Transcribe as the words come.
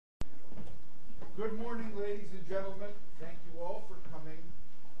Good morning, ladies and gentlemen. Thank you all for coming.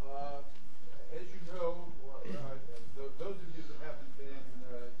 As you know, those of you that haven't been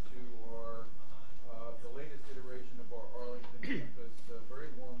to our the latest iteration of our Arlington campus,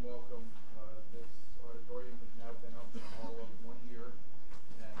 very warm welcome. This auditorium has now been open all of 1 year,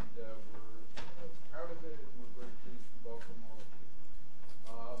 and we're proud of it, and we're very pleased to welcome all of you.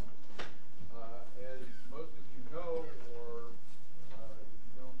 As most of you know, or if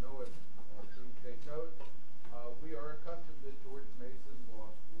you don't know it, please take note. We are accustomed at George Mason Law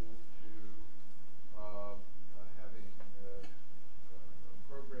School to having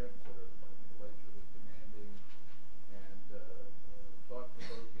programs that are intellectually demanding and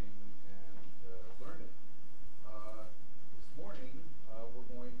thought-provoking and learning. This morning, we're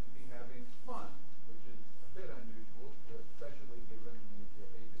going to be having fun, which is a bit unusual, especially given the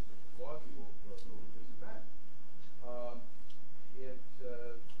ages of the law school for this event.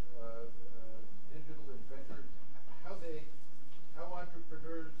 Digital inventors, how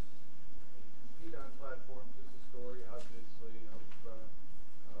entrepreneurs compete on platforms is a story, obviously, of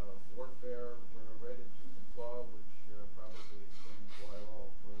warfare, red and tooth and claw, which probably explains why all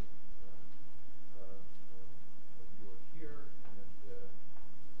of you are here, and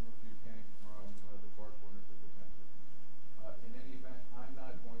some of you came from the far corners of the country. In any event, I'm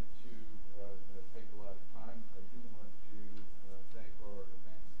not going to take a lot of time. I do want to thank our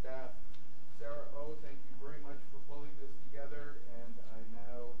event staff. Sarah O, thank you very much for pulling this together, and I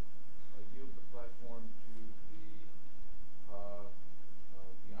now yield the platform to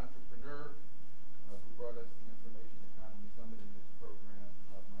the entrepreneur who brought us the Information Economy Summit in this program,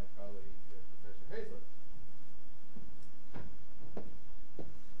 my colleague, Professor Hazlett.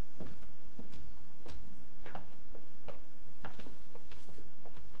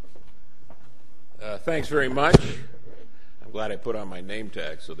 Thanks very much. I'm glad I put on my name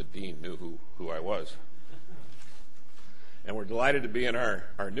tag so the dean knew who I was. And we're delighted to be in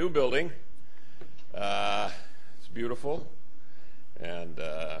our new building. It's beautiful. And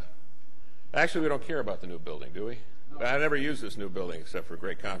actually, we don't care about the new building, do we? No. I never use this new building except for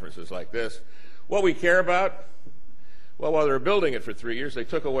great conferences like this. What we care about, well, while they were building it for 3 years, they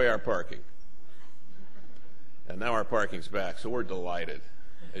took away our parking. And now our parking's back, so we're delighted.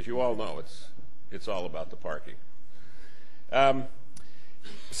 As you all know, it's all about the parking.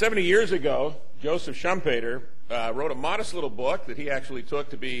 70 years ago, Joseph Schumpeter wrote a modest little book that he actually took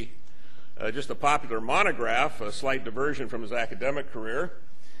to be just a popular monograph, a slight diversion from his academic career,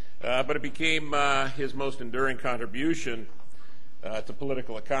 but it became his most enduring contribution to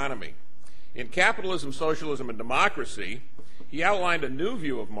political economy. In Capitalism, Socialism, and Democracy, he outlined a new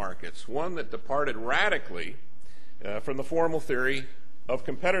view of markets, one that departed radically from the formal theory of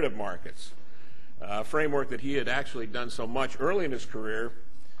competitive markets, a framework that he had actually done so much early in his career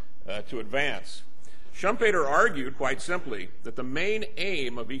to advance. Schumpeter argued, quite simply, that the main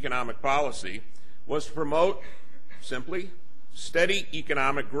aim of economic policy was to promote, simply, steady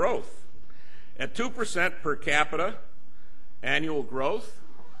economic growth. At 2% per capita annual growth,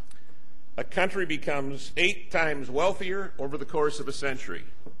 a country becomes 8 times wealthier over the course of a century.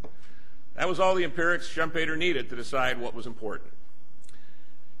 That was all the empirics Schumpeter needed to decide what was important.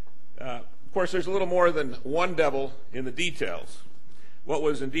 Of course, there's a little more than one devil in the details. What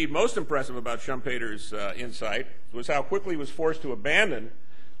was indeed most impressive about Schumpeter's insight was how quickly he was forced to abandon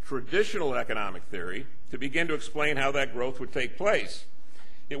traditional economic theory to begin to explain how that growth would take place.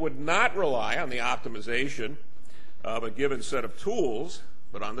 It would not rely on the optimization of a given set of tools,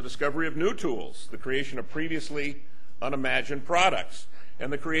 but on the discovery of new tools, the creation of previously unimagined products,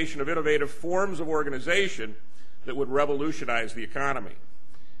 and the creation of innovative forms of organization that would revolutionize the economy.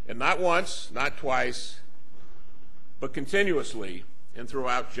 And not once, not twice, but continuously and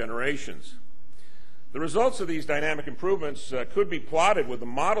throughout generations. The results of these dynamic improvements could be plotted with the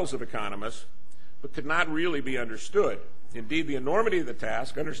models of economists, but could not really be understood. Indeed, the enormity of the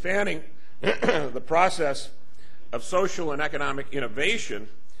task, understanding the process of social and economic innovation,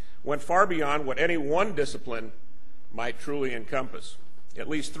 went far beyond what any one discipline might truly encompass. At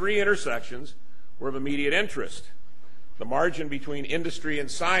least 3 intersections were of immediate interest. The margin between industry and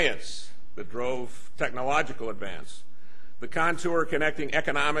science that drove technological advance. The contour connecting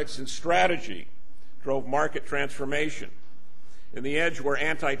economics and strategy drove market transformation. And the edge where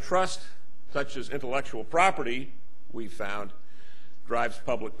antitrust touches intellectual property, we found, drives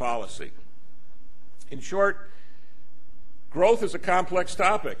public policy. In short, growth is a complex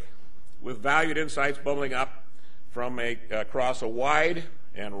topic with valued insights bubbling up from across a wide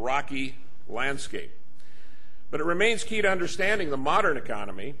and rocky landscape. But it remains key to understanding the modern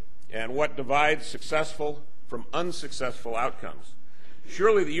economy and what divides successful from unsuccessful outcomes.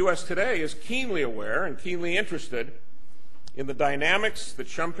 Surely the U.S. today is keenly aware and keenly interested in the dynamics that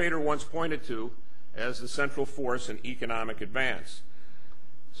Schumpeter once pointed to as the central force in economic advance.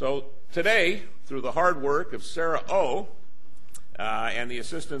 So today, through the hard work of Sarah Oh and the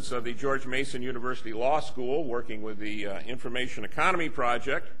assistance of the George Mason University Law School, working with the Information Economy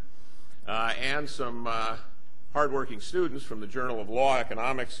Project, and some hardworking students from the Journal of Law,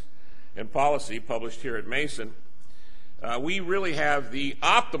 Economics, and Policy, published here at Mason, we really have the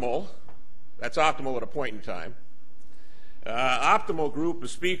optimal, that's optimal at a point in time, optimal group of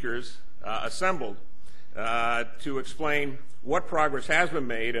speakers assembled to explain what progress has been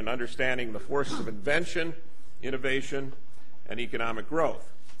made in understanding the forces of invention, innovation, and economic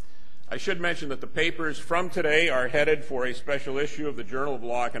growth. I should mention that the papers from today are headed for a special issue of the Journal of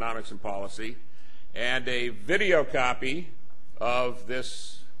Law, Economics, and Policy, and a video copy of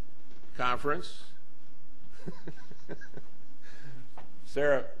this conference.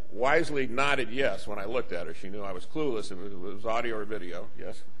 Sarah wisely nodded yes when I looked at her. She knew I was clueless if it was audio or video.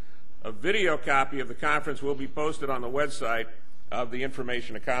 Yes. A video copy of the conference will be posted on the website of the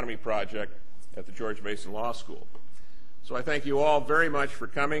Information Economy Project at the George Mason Law School. So I thank you all very much for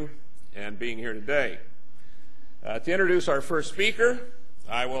coming and being here today. To introduce our first speaker,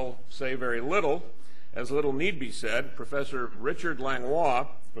 I will say very little, as little need be said. Professor Richard Langlois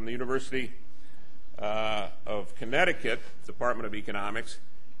from the University of Connecticut, Department of Economics,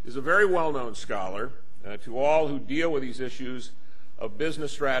 is a very well-known scholar to all who deal with these issues of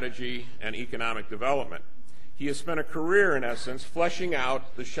business strategy and economic development. He has spent a career, in essence, fleshing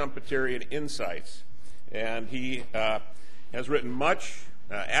out the Schumpeterian insights, and he has written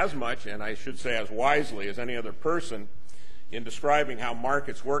as much, and I should say as wisely as any other person, in describing how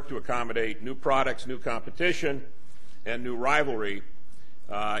markets work to accommodate new products, new competition, and new rivalry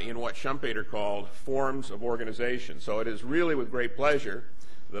in what Schumpeter called forms of organization. So it is really with great pleasure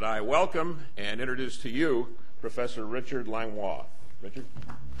that I welcome and introduce to you Professor Richard Langlois. Richard?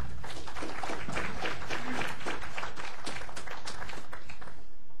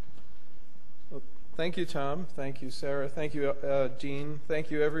 Well, thank you, Tom. Thank you, Sarah. Thank you, Dean.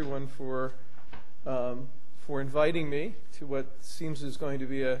 Thank you, everyone, for inviting me to what seems is going to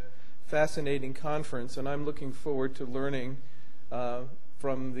be a fascinating conference, and I'm looking forward to learning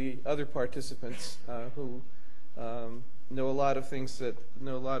from the other participants who know a lot of things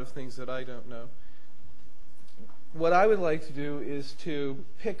that I don't know. What I would like to do is to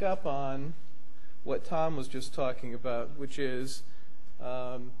pick up on what Tom was just talking about, which is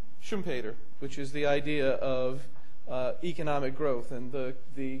Schumpeter, which is the idea of economic growth. And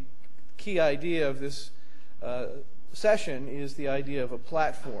the key idea of this session is the idea of a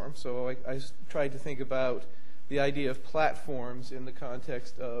platform. So I tried to think about the idea of platforms in the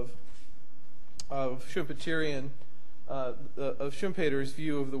context of Schumpeterian, of Schumpeter's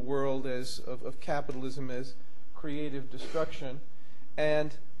view of the world of capitalism as creative destruction.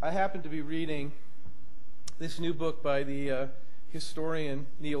 And I happen to be reading this new book by the historian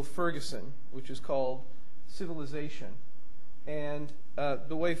Neil Ferguson, which is called Civilization. And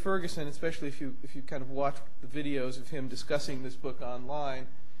the way Ferguson, especially if you kind of watch the videos of him discussing this book online,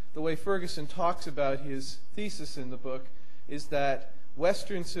 the way Ferguson talks about his thesis in the book is that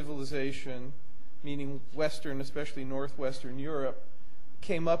Western civilization, meaning Western, especially Northwestern Europe,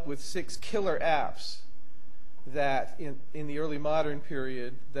 came up with 6 killer apps that in the early modern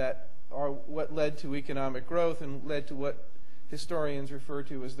period that are what led to economic growth and led to what historians refer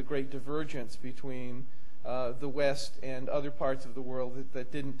to as the great divergence between the West and other parts of the world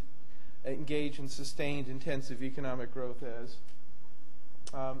that didn't engage in sustained intensive economic growth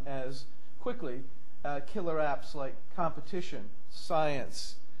as quickly. Killer apps like competition,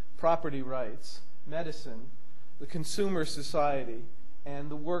 science, property rights, medicine, the consumer society, and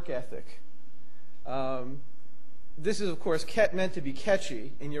the work ethic. This is, of course, meant to be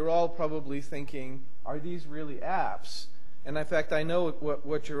catchy, and you're all probably thinking, are these really apps? And in fact, I know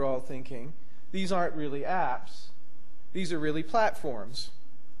what you're all thinking. These aren't really apps. These are really platforms.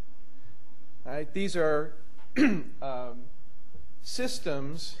 Right? These are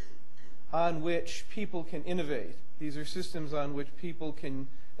systems on which people can innovate. These are systems on which people can,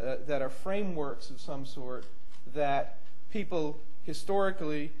 that are frameworks of some sort that people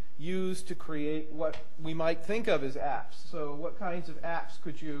historically use to create what we might think of as apps. So what kinds of apps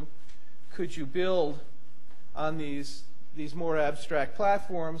could you build on these more abstract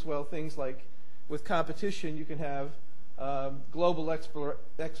platforms? Well, things like with competition, you can have global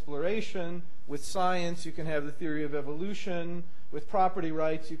exploration. With science, you can have the theory of evolution. With property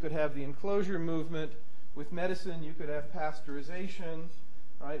rights, you could have the enclosure movement. With medicine, you could have pasteurization.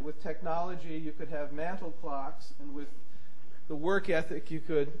 Right? With technology, you could have mantle clocks. And with the work ethic, you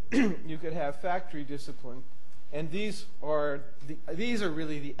could you could have factory discipline, and these are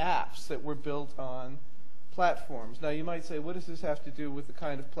really the apps that were built on platforms. Now you might say, what does this have to do with the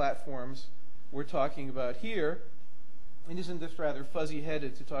kind of platforms we're talking about here? And isn't this rather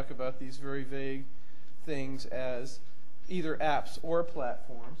fuzzy-headed to talk about these very vague things as either apps or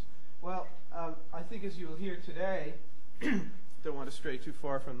platforms? Well, I think as you'll hear today, don't want to stray too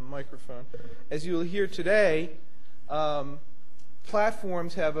far from the microphone. As you'll hear today,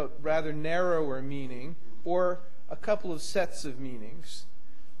 platforms have a rather narrower meaning, or a couple of sets of meanings.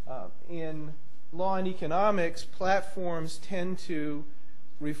 In law and economics, platforms tend to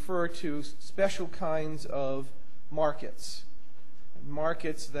refer to special kinds of markets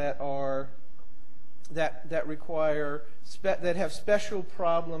that are that require that have special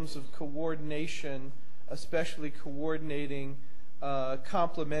problems of coordination, especially coordinating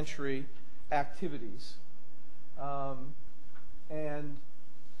complementary activities, and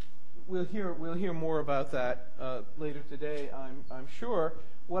we'll hear more about that later today, I'm sure.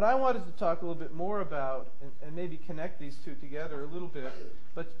 What I wanted to talk a little bit more about, and maybe connect these two together a little bit,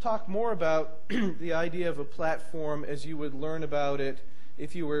 but to talk more about the idea of a platform as you would learn about it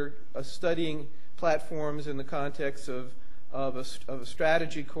if you were studying platforms in the context of a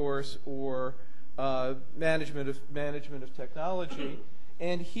strategy course or management of technology.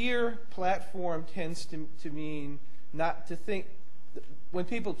 And here, platform tends to mean not to think. When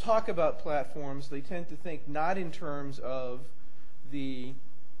people talk about platforms, they tend to think not in terms of the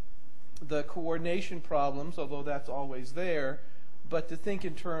coordination problems, although that's always there, but to think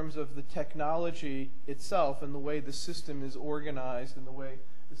in terms of the technology itself and the way the system is organized and the way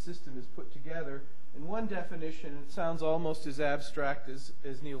the system is put together. And one definition, it sounds almost as abstract as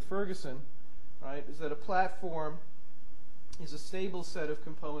Neil Ferguson, right, is that a platform is a stable set of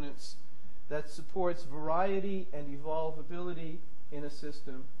components that supports variety and evolvability in a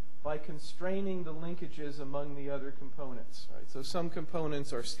system by constraining the linkages among the other components. Right? So some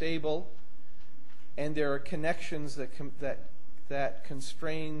components are stable, and there are connections that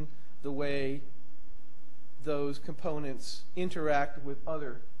constrain the way those components interact with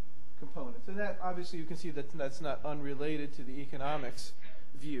other components. And that, obviously, you can see that that's not unrelated to the economics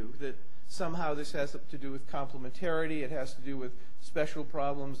view, that somehow this has to do with complementarity, it has to do with special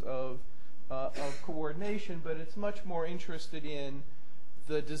problems of coordination, but it's much more interested in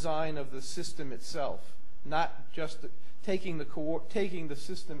the design of the system itself, not just taking the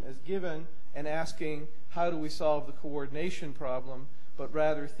system as given and asking how do we solve the coordination problem, but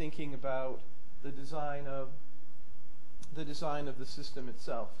rather thinking about the design of the system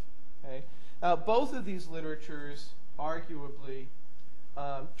itself. Okay? Now, both of these literatures arguably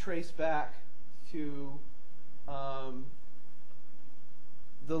trace back to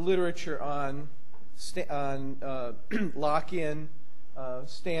the literature on lock-in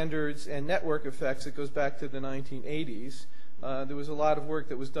standards and network effects. It goes back to the 1980s. There was a lot of work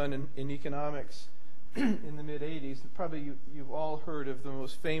that was done in economics in the mid-80s. Probably you've all heard of the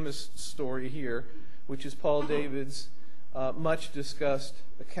most famous story here, which is Paul David's much discussed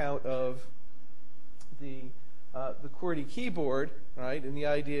account of the QWERTY keyboard, right? And the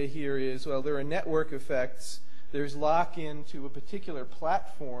idea here is, well, there are network effects. There's lock-in to a particular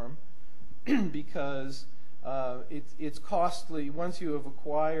platform because it's costly. Once you have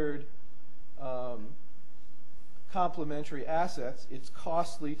acquired complementary assets, it's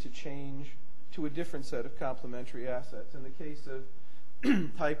costly to change to a different set of complementary assets. In the case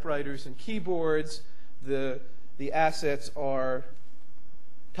of typewriters and keyboards, the assets are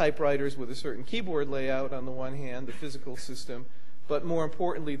typewriters with a certain keyboard layout on the one hand, the physical system, but more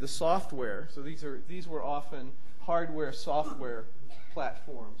importantly, the software. So these were often hardware-software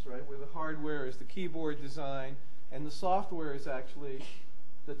platforms, right, where the hardware is the keyboard design and the software is actually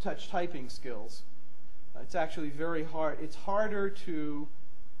the touch typing skills. It's actually very hard. It's harder to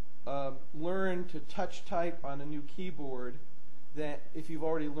learn to touch type on a new keyboard than if you've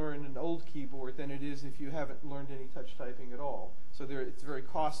already learned an old keyboard than it is if you haven't learned any touch typing at all. So it's very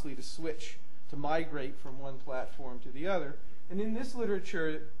costly to switch, to migrate from one platform to the other. And in this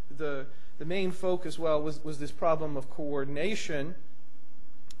literature, the main focus, well, was this problem of coordination,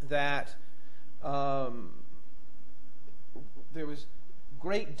 that there was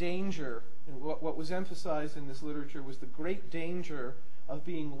great danger. What was emphasized in this literature was the great danger of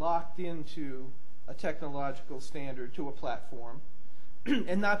being locked into a technological standard, to a platform,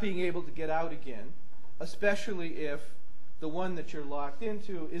 and not being able to get out again, especially if the one that you're locked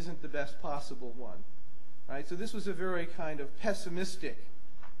into isn't the best possible one. Right? So this was a very kind of pessimistic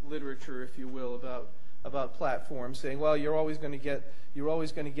literature, if you will, about platforms, saying, well, you're always going to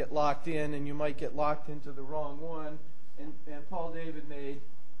get locked in, and you might get locked into the wrong one, and Paul David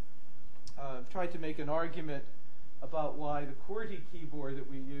tried to make an argument about why the QWERTY keyboard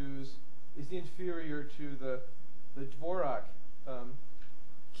that we use is inferior to the Dvorak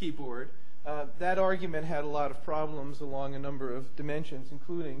keyboard. That argument had a lot of problems along a number of dimensions,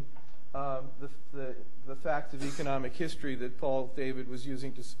 including the facts of economic history that Paul David was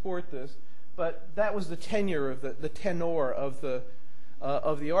using to support this. But that was the tenor of the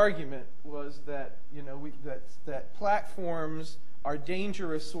argument, was that that platforms are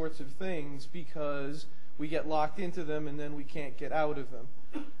dangerous sorts of things because we get locked into them and then we can't get out of them.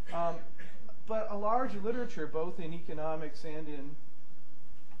 But a large literature, both in economics and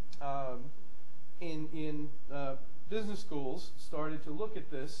in business schools, started to look at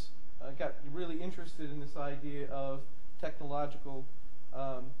this, got really interested in this idea of technological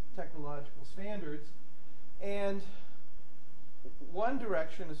standards. And one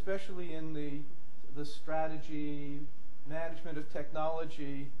direction, especially in the strategy, management of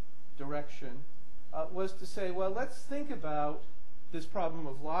technology direction, was to say, well, let's think about this problem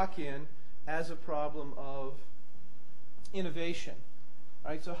of lock-in as a problem of innovation.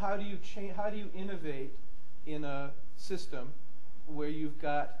 Right? So how do you innovate in a system where you've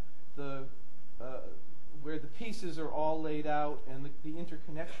got where the pieces are all laid out and the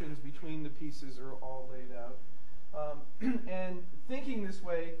interconnections between the pieces are all laid out? And thinking this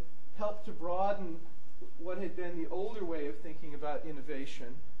way helped to broaden what had been the older way of thinking about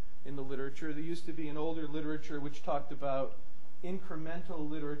innovation in the literature. There used to be an older literature which talked about incremental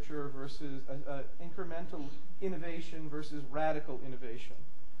literature versus incremental innovation versus radical innovation.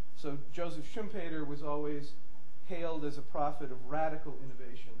 So Joseph Schumpeter was always hailed as a prophet of radical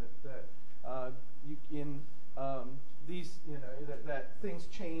innovation. That things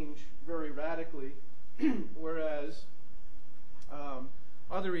change very radically, whereas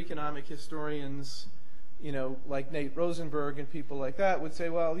other economic historians, like Nate Rosenberg and people like that, would say,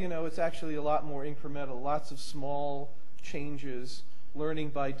 well, it's actually a lot more incremental, lots of small changes, learning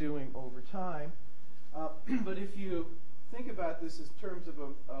by doing over time. But if you think about this in terms of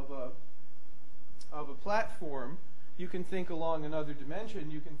a platform, you can think along another dimension.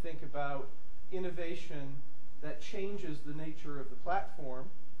 You can think about innovation that changes the nature of the platform,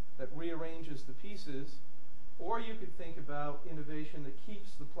 that rearranges the pieces, or you could think about innovation that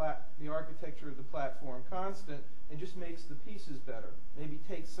keeps the architecture of the platform constant and just makes the pieces better. Maybe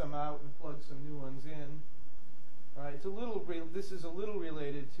takes some out and plugs some new ones in. Right? This is a little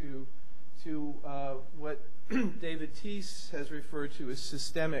related to what David Teese has referred to as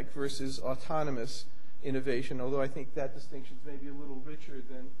systemic versus autonomous innovation, although I think that distinction is maybe a little richer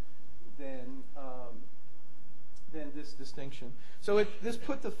than this distinction. So this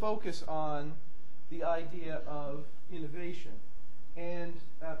put the focus on the idea of innovation. And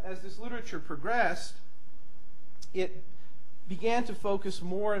as this literature progressed, it began to focus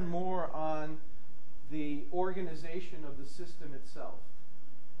more and more on the organization of the system itself.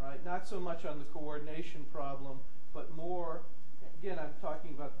 Right? Not so much on the coordination problem, but more, again, I'm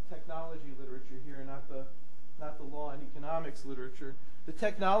talking about the technology literature here, not the law and economics literature. The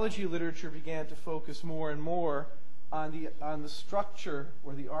technology literature began to focus more and more on the structure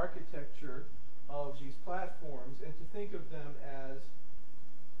or the architecture of these platforms, and to think of them as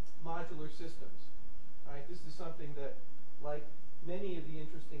modular systems. Right? This is something that, like many of the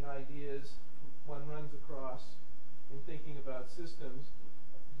interesting ideas one runs across in thinking about systems,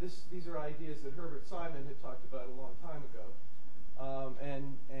 these are ideas that Herbert Simon had talked about a long time ago,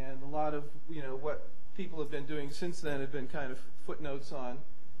 and a lot of what people have been doing since then have been kind of footnotes on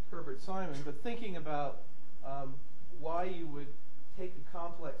Herbert Simon. But thinking about why you would take a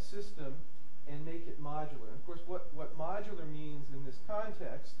complex system and make it modular. And of course, what modular means in this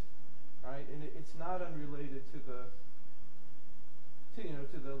context, right? And it's not unrelated to the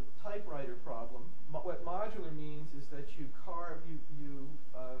typewriter problem. What modular means is that you carve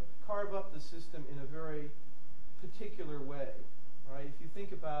up the system in a very particular way, right? If you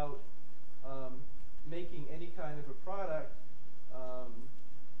think about making any kind of a product,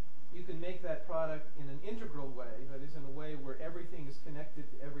 you can make that product in an integral way, that is, in a way where everything is connected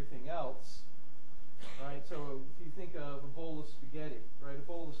to everything else, right? So if you think of a bowl of spaghetti, right? A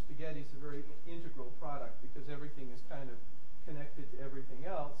bowl of spaghetti is a very integral product because everything is kind of connected to everything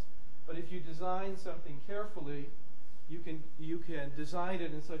else. But if you design something carefully, you can design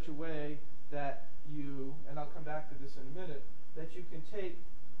it in such a way that and I'll come back to this in a minute, that you can take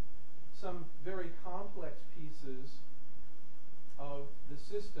some very complex pieces of the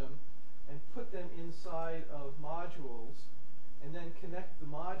system and put them inside of modules, and then connect the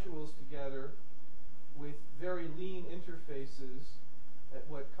modules together with very lean interfaces at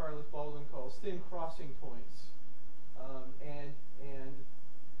what Carlos Baldwin calls thin crossing points. and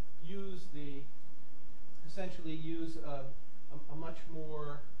essentially use a much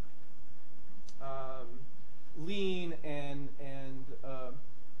more lean and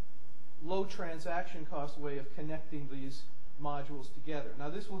low transaction cost way of connecting these modules together. Now,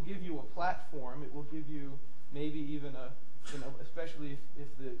 this will give you a platform. It will give you maybe even especially if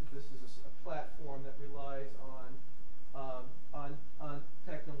this is a platform that relies on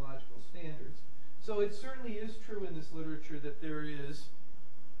technological standards. So it certainly is true in this literature that there is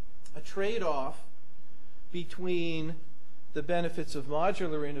a trade-off between the benefits of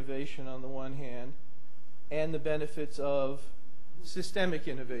modular innovation on the one hand and the benefits of systemic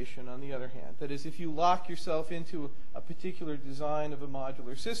innovation on the other hand. That is, if you lock yourself into a particular design of a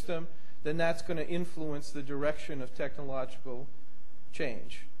modular system, then that's going to influence the direction of technological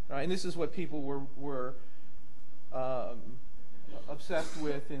change. Right? And this is what people were obsessed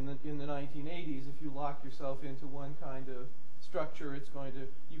with in the 1980s. If you lock yourself into one kind of structure, it's going to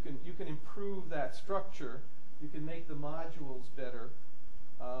you can improve that structure. You can make the modules better,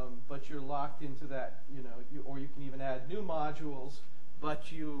 but you're locked into that. Or you can even add new modules,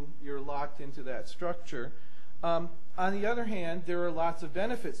 but you're locked into that structure. On the other hand, there are lots of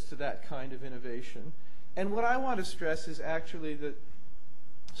benefits to that kind of innovation. And what I want to stress is actually that,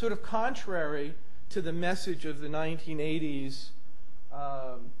 sort of contrary to the message of the 1980s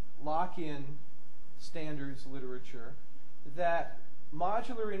lock-in standards literature, that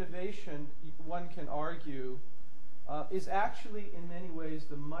modular innovation, one can argue, is actually in many ways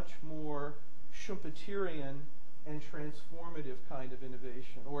the much more Schumpeterian and transformative kind of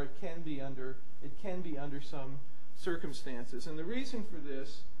innovation, or it can be under some circumstances. And the reason for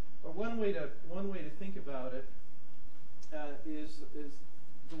this, or one way to think about it, is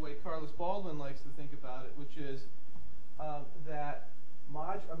the way Carlos Baldwin likes to think about it, which is that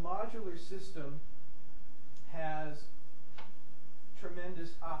a modular system has tremendous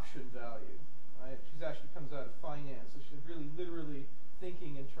option value. Right? She actually comes out of finance, so she's really literally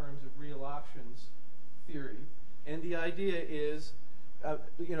thinking in terms of real options theory. And the idea is,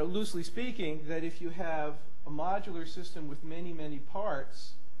 loosely speaking, that if you have a modular system with many, many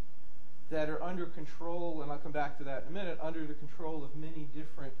parts that are under control, and I'll come back to that in a minute, under the control of many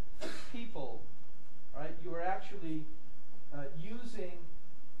different people, right? You are actually using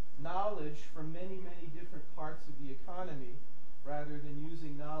knowledge from many, many different parts of the economy rather than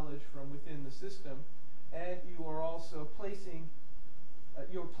using knowledge from within the system. And you are also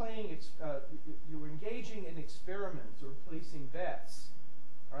you're engaging in experiments or placing bets,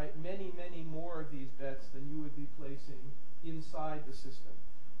 right? Many, many more of these bets than you would be placing inside the system.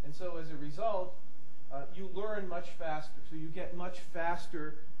 And so as a result, you learn much faster. So you get much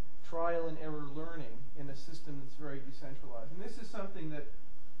faster trial and error learning in a system that's very decentralized. And this is something that,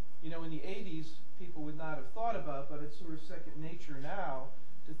 in the 80s, people would not have thought about, but it's sort of second nature now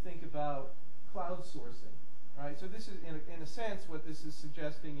to think about cloud sourcing. Right? So this is, in a sense, what this is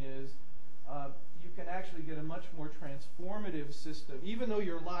suggesting is you can actually get a much more transformative system, even though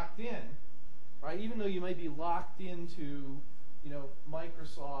you're locked in, right? Even though you may be locked into,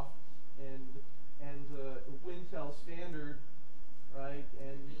 Microsoft and Wintel standard, right?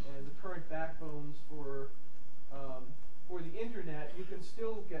 And the current backbones for the internet, you can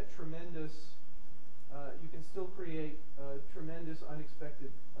still get tremendous. You can still create tremendous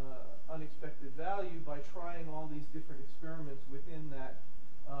unexpected value by trying all these different experiments within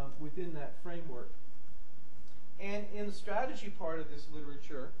that framework. And in the strategy part of this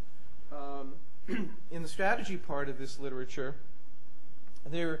literature,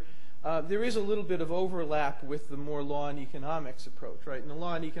 there is a little bit of overlap with the more law and economics approach, right? In the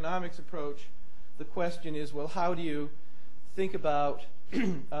law and economics approach, the question is, well, how do you think about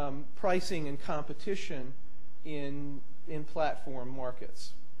pricing and competition in platform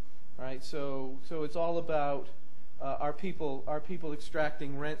markets, right? So it's all about are people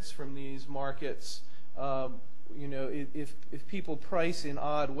extracting rents from these markets? If people price in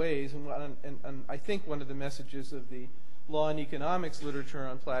odd ways, and I think one of the messages of the law and economics literature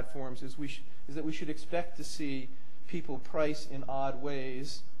on platforms is that we should expect to see people price in odd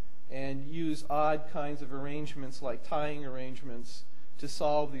ways and use odd kinds of arrangements like tying arrangements to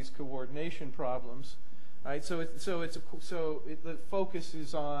solve these coordination problems, right? So the focus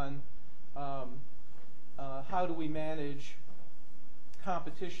is on how do we manage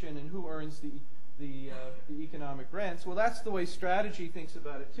competition and who earns the economic rents. Well, that's the way strategy thinks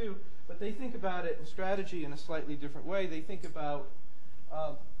about it too, but they think about it in strategy in a slightly different way. They think about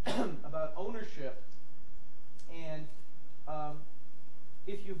ownership, and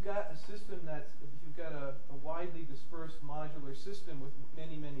if you've got a system if you've got a widely dispersed modular system with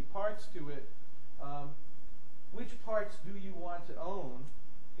many, many parts to it, which parts do you want to own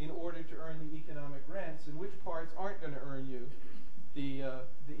in order to earn the economic rents, and which parts aren't going to earn you the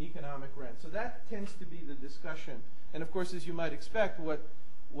economic rent. So that tends to be the discussion. And of course, as you might expect, what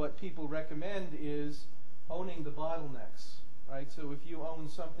people recommend is owning the bottlenecks, right? So if you own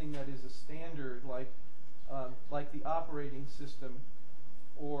something that is a standard, like the operating system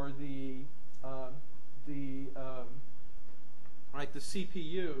or the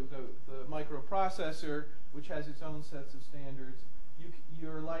CPU, the microprocessor, which has its own sets of standards,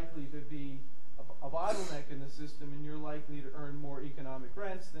 you're likely to be a bottleneck in the system, and you're likely to earn more economic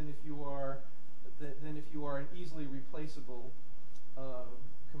rents than if you are an easily replaceable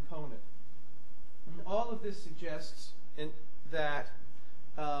component. And all of this suggests that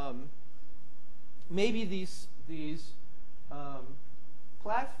maybe these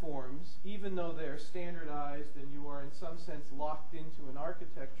platforms, even though they're standardized and you are in some sense locked into an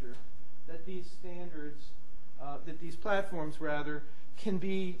architecture, that these standards, that these platforms rather, can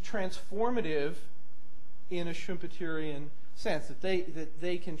be transformative in a Schumpeterian sense, that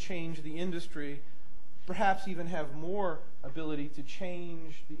they can change the industry, perhaps even have more ability to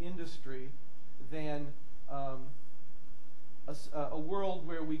change the industry than a world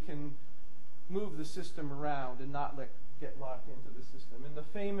where we can move the system around and not get locked into the system. And the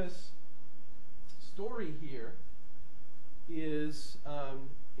famous story here is,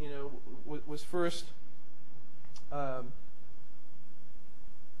 was first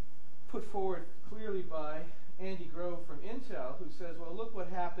put forward clearly by Andy Grove from Intel, who says, well, look what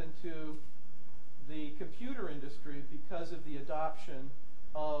happened to the computer industry because of the adoption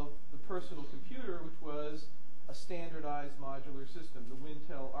of the personal computer, which was a standardized modular system, the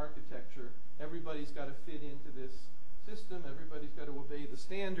Wintel architecture. Everybody's got to fit into this system. Everybody's got to obey the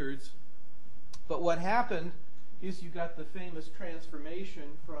standards. But what happened is you got the famous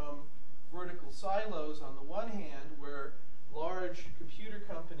transformation from vertical silos on the one hand, where large computer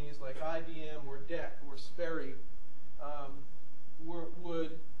companies like IBM or DEC or Sperry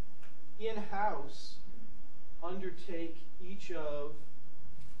would in-house undertake each of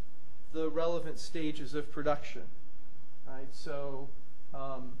the relevant stages of production. Right? So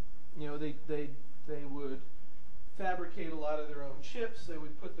they would fabricate a lot of their own chips. They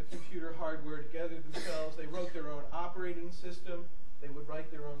would put the computer hardware together themselves. They wrote their own operating system. They would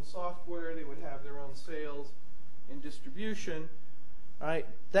write their own software. They would have their own sales and distribution. Right?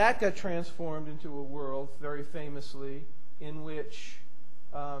 That got transformed into a world, very famously, in which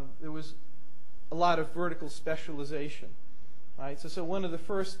there was a lot of vertical specialization. Right? So one of the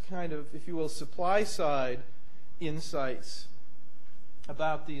first kind of, if you will, supply-side insights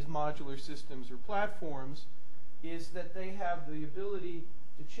about these modular systems or platforms is that they have the ability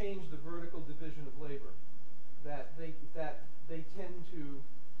to change the vertical division of labor. That they tend to,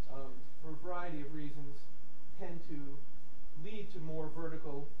 for a variety of reasons, tend to lead to more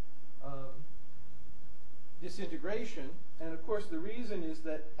vertical disintegration. And of course, the reason is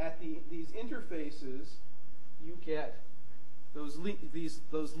that at these interfaces, you get those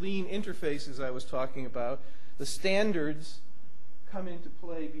lean interfaces I was talking about. The standards come into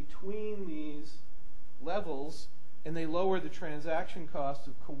play between these levels, and they lower the transaction cost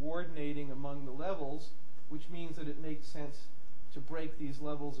of coordinating among the levels, which means that it makes sense to break these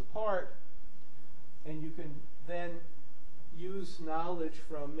levels apart, and you can then use knowledge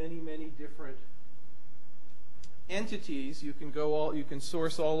from many, many different entities. You can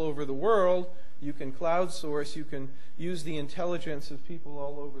source all over the world. You can cloud source. You can use the intelligence of people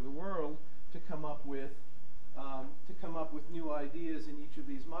all over the world to come up with new ideas in each of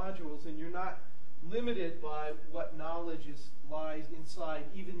these modules. And you're not limited by what knowledge lies inside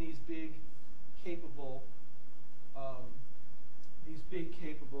even these big, capable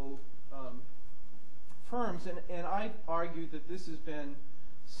firms. And I argue that this has been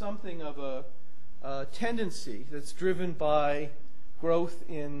something of a tendency that's driven by growth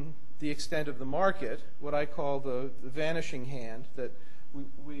in the extent of the market, what I call the vanishing hand, that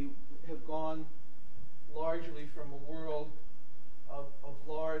we have gone largely from a world of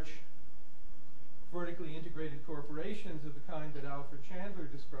large vertically integrated corporations of the kind that Alfred Chandler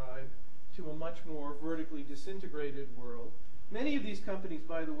described to a much more vertically disintegrated world. Many of these companies,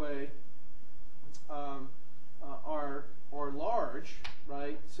 by the way, are large,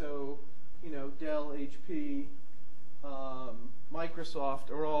 right? So, Dell, HP,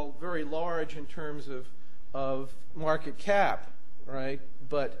 Microsoft are all very large in terms of market cap, right?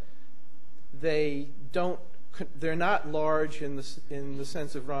 But they're not large in the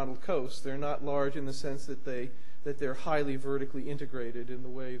sense of Ronald Coase. They're not large in the sense that they're highly vertically integrated in the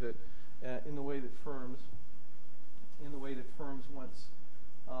way that firms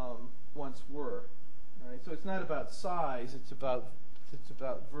once were. Right? So it's not about size, it's about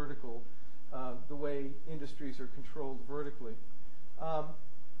vertical, the way industries are controlled vertically.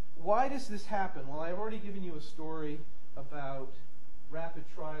 Why does this happen? Well, I've already given you a story about rapid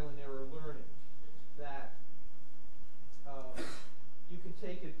trial and error learning, that you can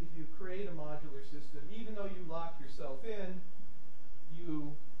take it, if you create a modular system, even though you lock yourself in,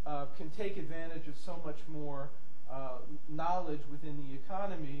 you can take advantage of so much more knowledge within the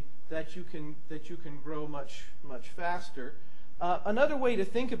economy that you can grow much faster. Another way to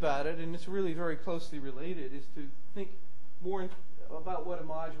think about it, and it's really very closely related, is to think more about what a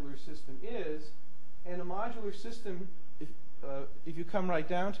modular system is. And a modular system, if you come right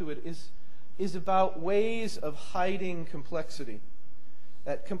down to it, is about ways of hiding complexity.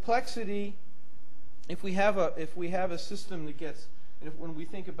 That complexity, if we have a system that gets, and when we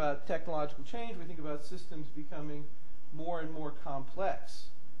think about technological change, we think about systems becoming more and more complex,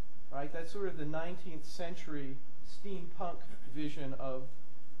 right? That's sort of the 19th century steampunk vision of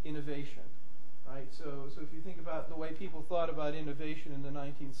innovation, right? So if you think about the way people thought about innovation in the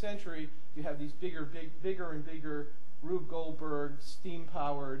 19th century, you have these bigger and bigger Rube Goldberg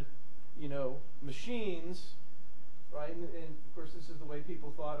steam-powered, machines, right? And of course, this is the way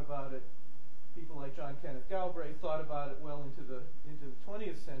people thought about it. People like John Kenneth Galbraith thought about it well into the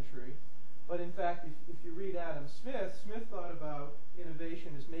 20th century. But in fact, if you read Adam Smith, Smith thought about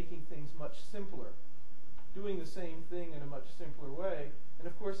innovation as making things much simpler, doing the same thing in a much simpler way. And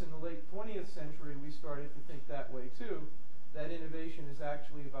of course, in the late 20th century, we started to think that way too, that innovation is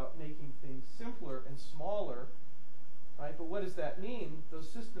actually about making things simpler and smaller, right? But what does that mean? Those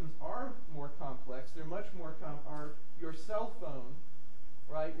systems are more complex. They're much more your cell phone,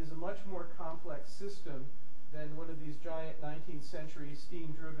 right, is a much more complex system than one of these giant 19th century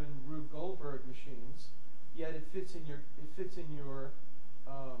steam-driven Rube Goldberg machines. Yet it fits in your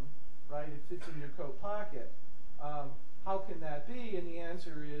coat pocket. How can that be? And the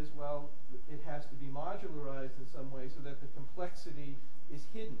answer is, well, it has to be modularized in some way so that the complexity is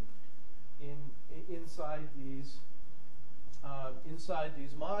hidden inside these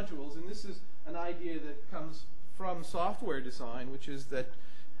modules. And this is an idea that comes from software design, which is that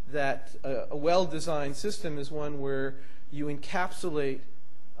a well-designed system is one where you encapsulate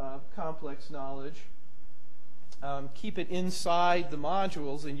complex knowledge, keep it inside the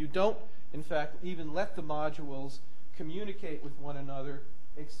modules, and you don't, in fact, even let the modules communicate with one another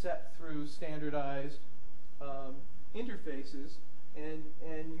except through standardized interfaces, and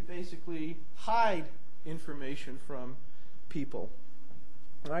you basically hide information from people,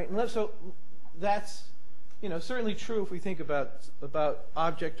 right? And so that's certainly true if we think about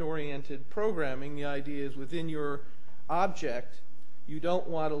object-oriented programming. The idea is within your object, you don't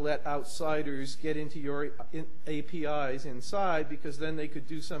want to let outsiders get into your APIs inside, because then they could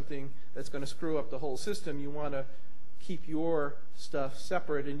do something that's going to screw up the whole system. You want to keep your stuff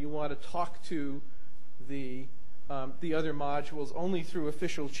separate, and you want to talk to the other modules only through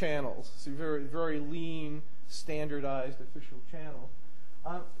official channels. So very, very lean, standardized official channel.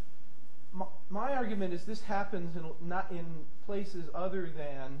 My argument is this happens not in places other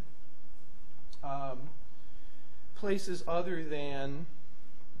than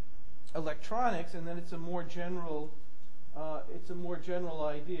electronics, and then it's a more general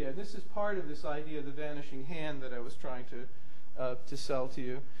idea. This is part of this idea of the vanishing hand that I was trying to sell to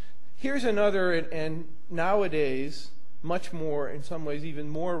you. Here's another, and nowadays much more, in some ways even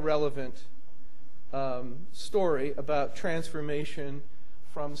more relevant story about transformation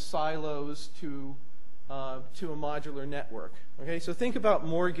from silos to a modular network. Okay, so think about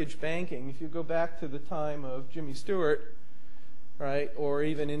mortgage banking. If you go back to the time of Jimmy Stewart, right, or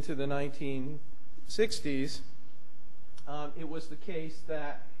even into the 1960s, it was the case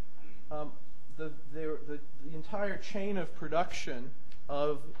that the entire chain of production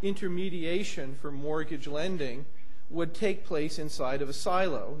of intermediation for mortgage lending would take place inside of a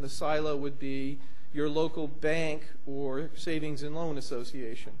silo. And the silo would be your local bank or savings and loan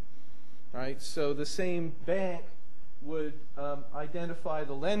association, right? So the same bank would identify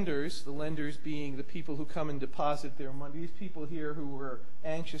the lenders being the people who come and deposit their money. These people here who were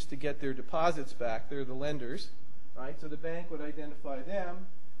anxious to get their deposits back, they're the lenders, right? So the bank would identify them.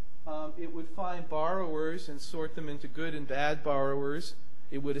 It would find borrowers and sort them into good and bad borrowers.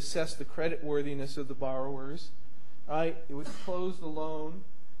 It would assess the creditworthiness of the borrowers, right? It would close the loan.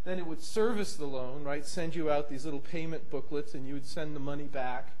 Then it would service the loan, right? Send you out these little payment booklets, and you would send the money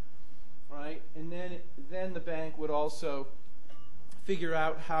back, right? And then the bank would also figure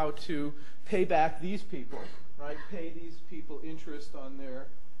out how to pay back these people, right? Pay these people interest on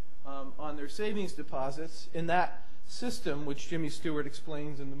their savings deposits. In that system, which Jimmy Stewart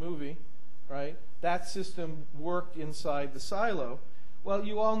explains in the movie, right? That system worked inside the silo. Well,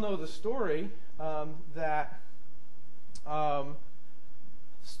 you all know the story that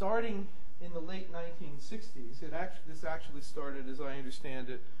starting in the late 1960s, this actually started, as I understand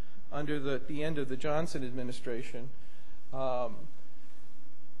it, under the end of the Johnson administration. For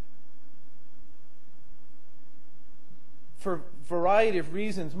a variety of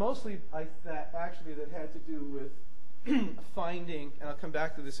reasons, mostly that had to do with finding, and I'll come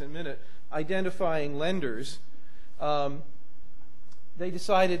back to this in a minute, identifying lenders. They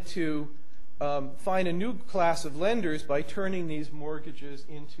decided to find a new class of lenders by turning these mortgages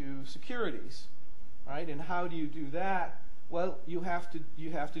into securities, right? And how do you do that? Well, you have to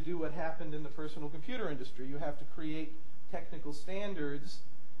do what happened in the personal computer industry. You have to create technical standards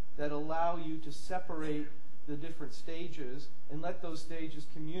that allow you to separate the different stages and let those stages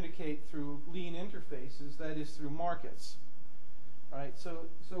communicate through lean interfaces, that is, through markets. Right? So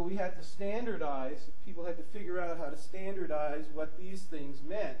we had to standardize, people had to figure out how to standardize what these things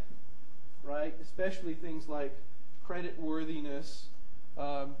meant, right? Especially things like creditworthiness,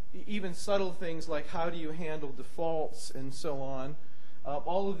 even subtle things like how do you handle defaults and so on.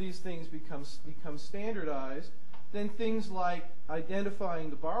 All of these things become standardized. Then things like identifying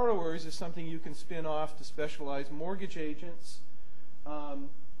the borrowers is something you can spin off to specialized mortgage agents.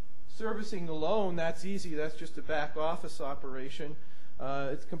 Servicing the loan, that's easy. That's just a back office operation.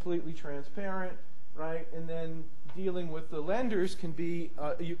 It's completely transparent, right? And then dealing with the lenders can be,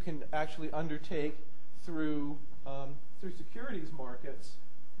 you can actually undertake through securities markets,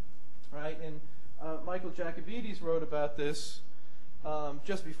 right? And Michael Jacobides wrote about this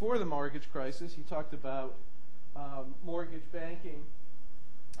just before the mortgage crisis. He talked about mortgage banking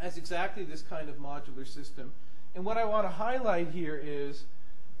as exactly this kind of modular system. And what I want to highlight here is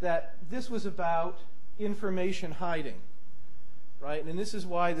that this was about information hiding, right? And this is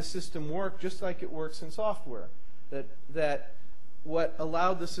why the system worked just like it works in software. That what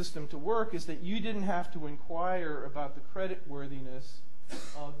allowed the system to work is that you didn't have to inquire about the creditworthiness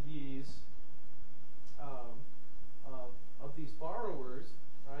of these borrowers,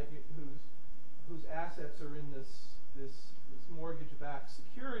 right? Whose assets are in this mortgage-backed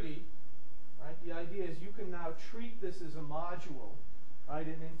security, right? The idea is you can now treat this as a module, right?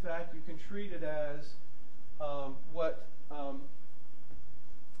 And in fact, you can treat it as what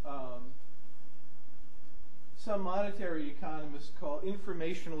some monetary economists call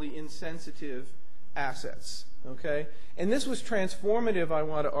informationally insensitive assets, okay? And this was transformative, I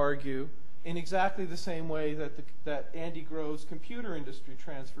want to argue, in exactly the same way that Andy Grove's computer industry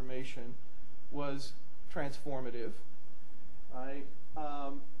transformation was transformative, right?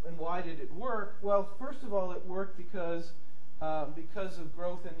 And why did it work? Well, first of all, it worked because of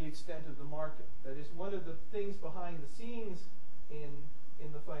growth in the extent of the market. That is, one of the things behind the scenes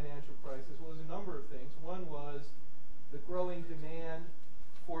in the financial crisis was a number of things. One was the growing demand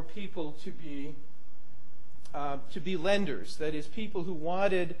for people to be lenders. That is, people who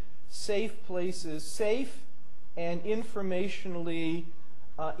wanted safe places, safe and informationally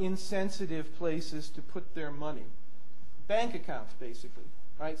insensitive places to put their money. Bank accounts, basically.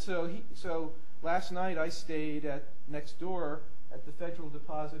 Right? So last night I stayed next door at the Federal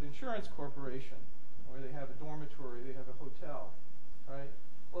Deposit Insurance Corporation, where they have a dormitory, they have a hotel. Right?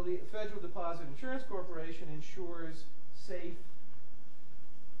 Well, the Federal Deposit Insurance Corporation insures safe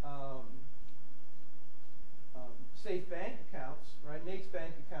bank accounts, right? Makes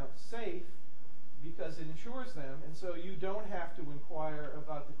bank accounts safe because it insures them, and so you don't have to inquire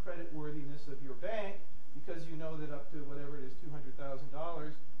about the creditworthiness of your bank because you know that up to whatever it is,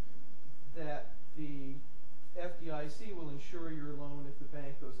 $200,000, that the FDIC will insure your loan if the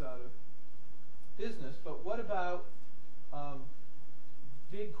bank goes out of business. But what about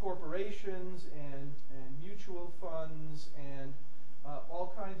big corporations and mutual funds and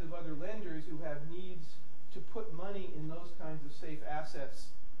all kinds of other lenders who have needs to put money in those kinds of safe assets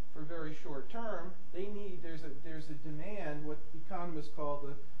for very short term? There's a demand, what economists call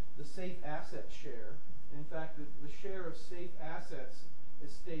the safe asset share. In fact, the share of safe assets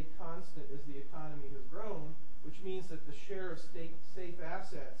has stayed constant as the economy has grown, which means that the share of safe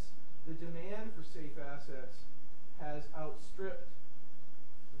assets, the demand for safe assets, has outstripped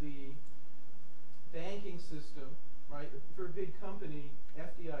the banking system, right? For a big company,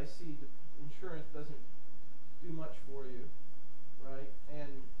 FDIC insurance doesn't do much for you, right?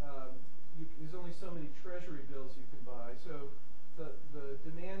 And there's only so many treasury bills you can buy. So the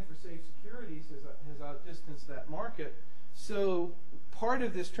demand for safe securities has outdistanced that market. So part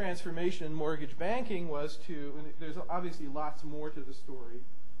of this transformation in mortgage banking was and there's obviously lots more to the story,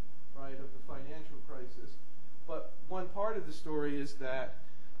 right, of the financial crisis. But one part of the story is that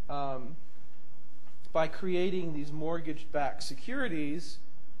by creating these mortgage-backed securities,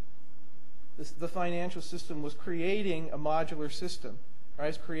 the financial system was creating a modular system, right?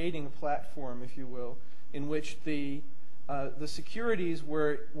 It's creating a platform, if you will, in which the securities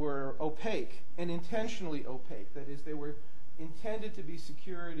were opaque and intentionally opaque. That is, they were intended to be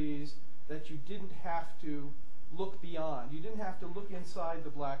securities that you didn't have to look beyond. You didn't have to look inside the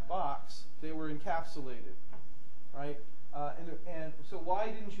black box. They were encapsulated, right? And so why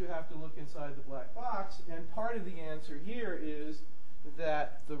didn't you have to look inside the black box? And part of the answer here is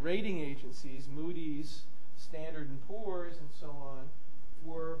that the rating agencies, Moody's, Standard & Poor's, and so on,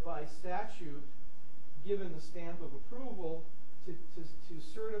 were by statute given the stamp of approval to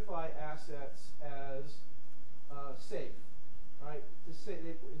certify assets as safe, right? To say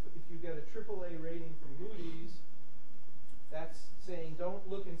that if you get a AAA rating from Moody's, that's saying don't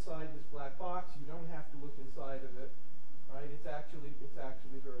look inside this black box. You don't have to look inside of it, right? It's actually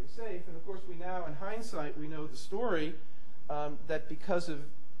very safe. And of course, we now, in hindsight, we know the story that because of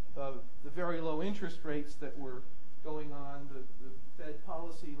the very low interest rates that were going on, the Fed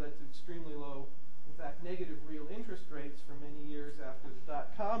policy led to extremely low, in fact, negative real interest rates for many years after the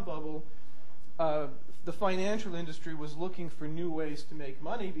dot-com bubble. The financial industry was looking for new ways to make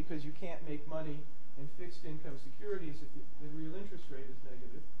money because you can't make money in fixed income securities if the real interest rate is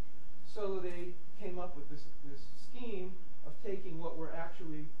negative. So they came up with this scheme of taking what were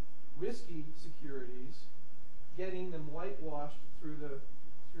actually risky securities, getting them whitewashed through the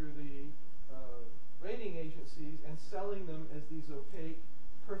rating agencies, and selling them as these opaque,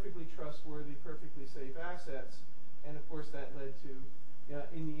 perfectly trustworthy, perfectly safe assets. And of course, that led to,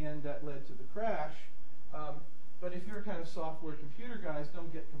 in the end, that led to the crash. But if you're kind of software computer guys,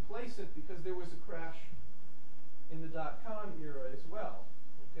 don't get complacent, because there was a crash in the dot-com era as well.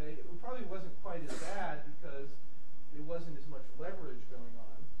 Okay, it probably wasn't quite as bad because there wasn't as much leverage going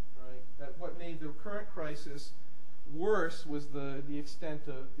on, right? That what made the current crisis worse was the extent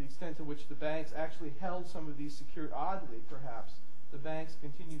to which the banks actually held some of these securities. Oddly, perhaps, the banks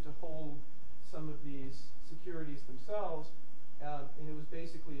continued to hold some of these securities themselves, and it was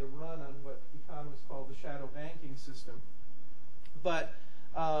basically a run on what economists call the shadow banking system. But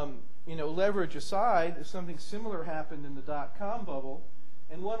leverage aside, if something similar happened in the dot-com bubble,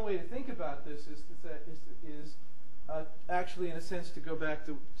 and one way to think about this is actually, in a sense, to go back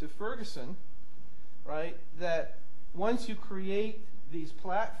to Ferguson, right? That once you create these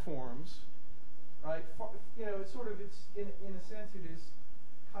platforms, right? It's in a sense it is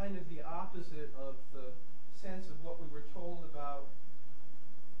kind of the opposite of the sense of what we were told about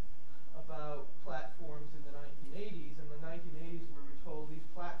platforms in the 1980s. In the 1980s, we were told these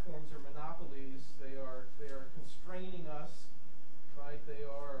platforms are monopolies. They are constraining us, right? They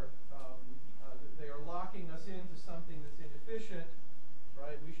are locking us into something that's inefficient,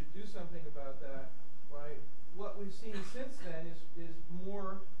 right? We should do something about that, right? What we've seen since then is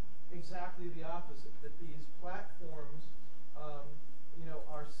more exactly the opposite. That these platforms,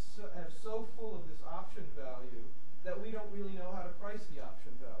 are so full of this option value that we don't really know how to price the option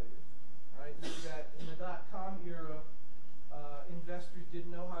value, right? That in the dot-com era, investors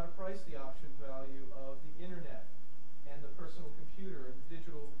didn't know how to price the option value of the internet and the personal computer and the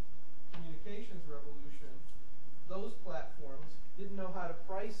digital communications revolution. Those platforms didn't know how to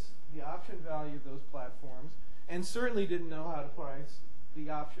price the option value of those platforms, and certainly didn't know how to price the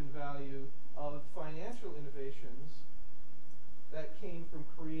option value of financial innovations that came from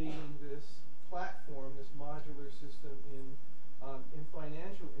creating this platform, this modular system in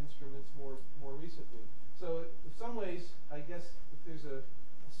financial instruments more recently. So in some ways, I guess if there's a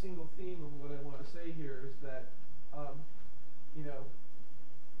single theme of what I want to say here is that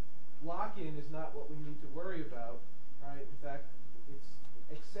lock-in is not what we need to worry about, right? In fact, it's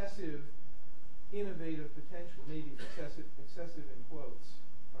excessive innovative potential, maybe excessive in quotes,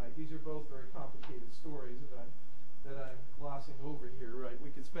 right? These are both very complicated stories that I'm glossing over here, right?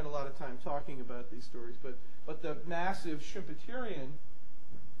 We could spend a lot of time talking about these stories, but the massive Schumpeterian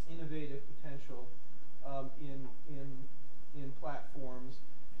innovative potential in platforms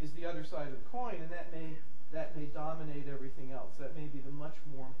is the other side of the coin, and that may dominate everything else. That may be the much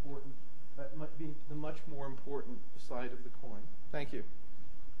more important side of the coin. Thank you.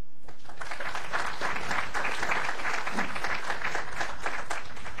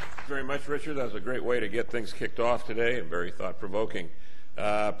 Very much, Richard. That was a great way to get things kicked off today, and very thought-provoking.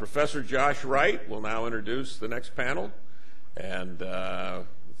 Professor Josh Wright will now introduce the next panel, and if the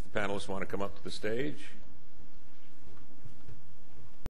panelists want to come up to the stage.